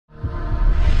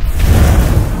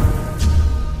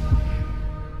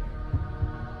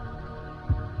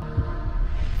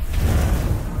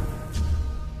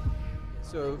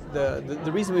So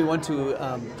the reason we want to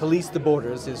police the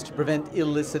borders is to prevent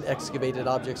illicit excavated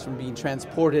objects from being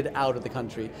transported out of the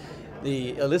country.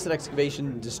 The illicit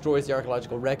excavation destroys the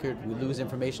archaeological record. We lose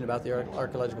information about the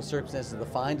archaeological circumstances of the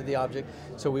find of the object.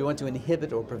 So we want to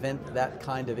inhibit or prevent that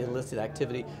kind of illicit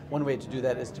activity. One way to do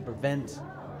that is to prevent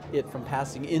it from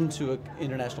passing into an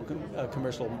international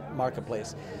commercial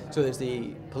marketplace. So there's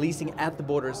the policing at the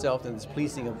border itself, and there's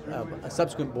policing of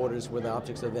subsequent borders where the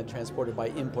objects are then transported by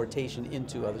importation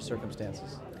into other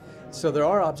circumstances. So there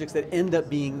are objects that end up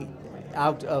being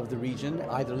out of the region,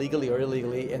 either legally or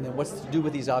illegally, and then what's to do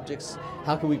with these objects?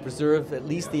 How can we preserve at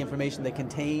least the information they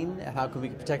contain? How can we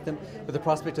protect them with the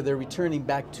prospect of their returning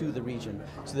back to the region?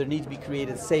 So there need to be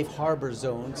created safe harbor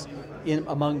zones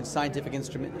among scientific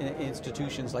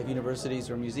institutions like universities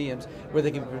or museums where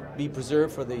they can be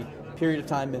preserved for the period of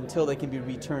time until they can be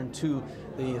returned to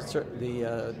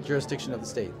the jurisdiction of the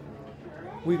state.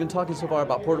 We've been talking so far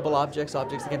about portable objects that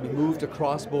can be moved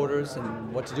across borders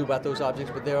and what to do about those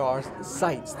objects, but there are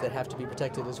sites that have to be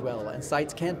protected as well. And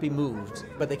sites can't be moved,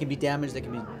 but they can be damaged,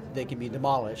 they can be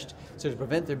demolished. So to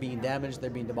prevent their being damaged, their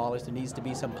being demolished, there needs to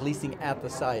be some policing at the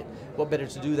site. What better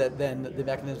to do that than the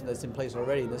mechanism that's in place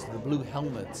already? This is the blue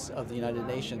helmets of the United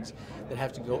Nations that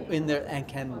have to go in there and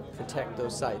can protect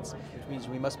those sites. Which means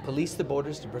we must police the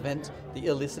borders to prevent the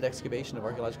illicit excavation of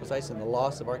archaeological sites and the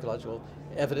loss of archaeological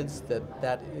evidence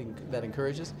that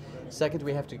encourages. Second,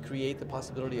 we have to create the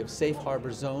possibility of safe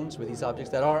harbor zones where these objects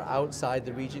that are outside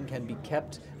the region can be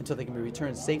kept until they can be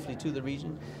returned safely to the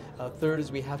region. Third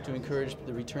is we have to encourage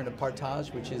the return of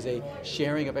partage, which is a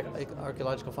sharing of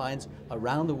archaeological finds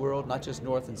around the world, not just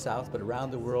north and south, but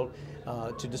around the world,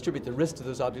 to distribute the risk of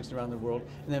those objects around the world.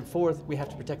 And then fourth, we have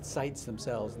to protect sites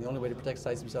themselves. And the only way to protect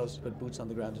sites themselves is to put boots on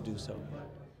the ground to do so.